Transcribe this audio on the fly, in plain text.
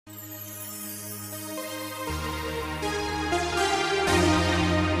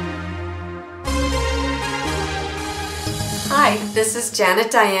Hi, this is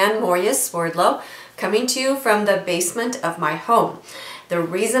Diane Mourglia-Swerdlow coming to you from the basement of my home. The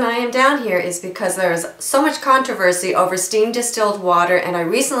reason I am down here is because there's so much controversy over steam distilled water, and I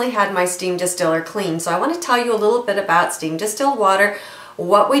recently had my steam distiller cleaned. So I want to tell you a little bit about steam distilled water,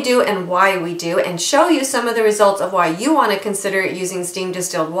 what we do and why we do, and show you some of the results of why you want to consider using steam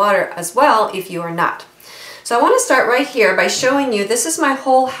distilled water as well if you are not. So I want to start right here by showing you this is my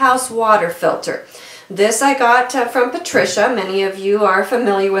whole house water filter. This I got from Patricia. Many of you are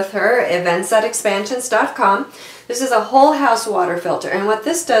familiar with her, events@expansions.com. This is a whole house water filter, and what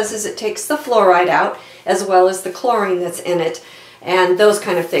this does is it takes the fluoride out as well as the chlorine that's in it and those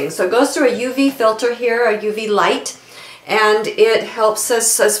kind of things. So it goes through a UV filter here, a UV light, and it helps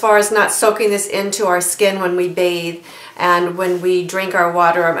us as far as not soaking this into our skin when we bathe and when we drink our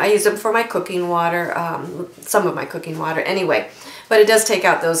water. I use it for my cooking water, some of my cooking water anyway. But it does take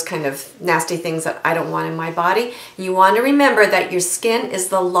out those kind of nasty things that I don't want in my body. You want to remember that your skin is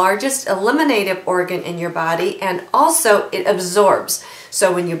the largest eliminative organ in your body, and also it absorbs. So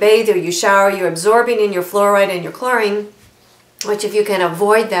when you bathe or you shower, you're absorbing in your fluoride and your chlorine, which if you can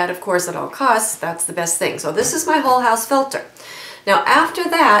avoid that, of course, at all costs, that's the best thing. So this is my whole house filter. Now after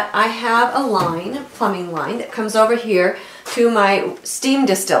that, I have a line, a plumbing line, that comes over here to my steam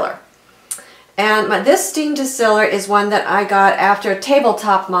distiller. And this steam distiller is one that I got after a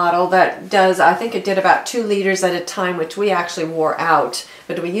tabletop model that does, I think it did about 2 liters at a time, which we actually wore out.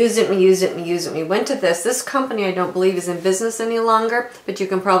 But we used it, we used it, we used it. We went to this. This company I don't believe is in business any longer, but you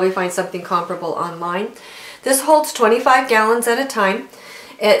can probably find something comparable online. This holds 25 gallons at a time.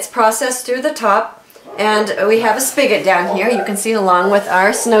 It's processed through the top, and we have a spigot down here. You can see along with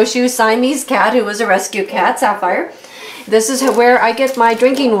our snowshoe Siamese cat, who was a rescue cat, Sapphire. This is where I get my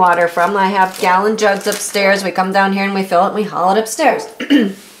drinking water from. I have gallon jugs upstairs. We come down here and we fill it and we haul it upstairs.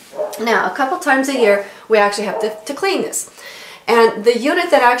 Now, a couple times a year, we actually have to clean this. And the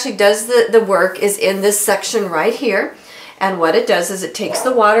unit that actually does the work is in this section right here. And what it does is it takes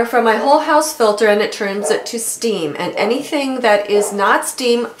the water from my whole house filter and it turns it to steam. And anything that is not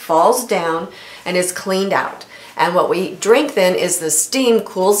steam falls down and is cleaned out. And what we drink then is the steam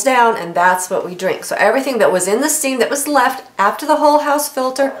cools down, and that's what we drink. So everything that was in the steam that was left after the whole house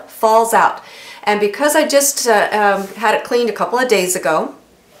filter falls out. And because I just had it cleaned a couple of days ago,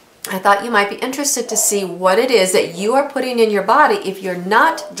 I thought you might be interested to see what it is that you are putting in your body if you're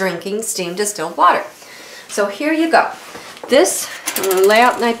not drinking steam distilled water. So here you go. This, I'm going to lay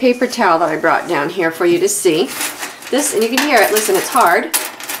out my paper towel that I brought down here for you to see. This, and you can hear it, listen, it's hard.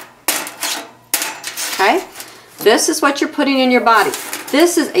 Okay? This is what you're putting in your body.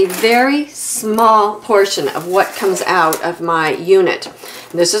 This is a very small portion of what comes out of my unit.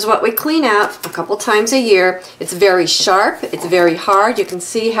 This is what we clean out a couple times a year. It's very sharp. It's very hard. You can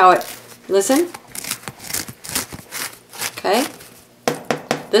see how it, listen. Okay.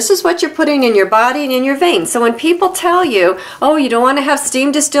 This is what you're putting in your body and in your veins. So when people tell you, oh, you don't want to have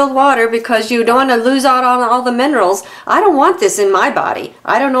steam distilled water because you don't want to lose out on all the minerals, I don't want this in my body.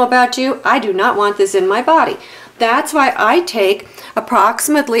 I don't know about you. I do not want this in my body. That's why I take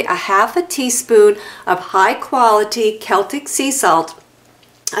approximately a half a teaspoon of high quality Celtic sea salt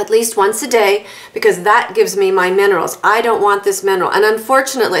at least once a day, because that gives me my minerals. I don't want this mineral. And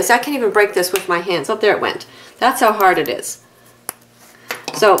unfortunately, so I can't even break this with my hands. Oh, there it went. That's how hard it is.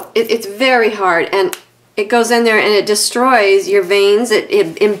 So it's very hard, and it goes in there and it destroys your veins. It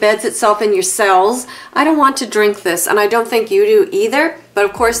embeds itself in your cells. I don't want to drink this, and I don't think you do either, but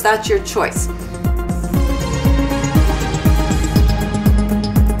of course that's your choice.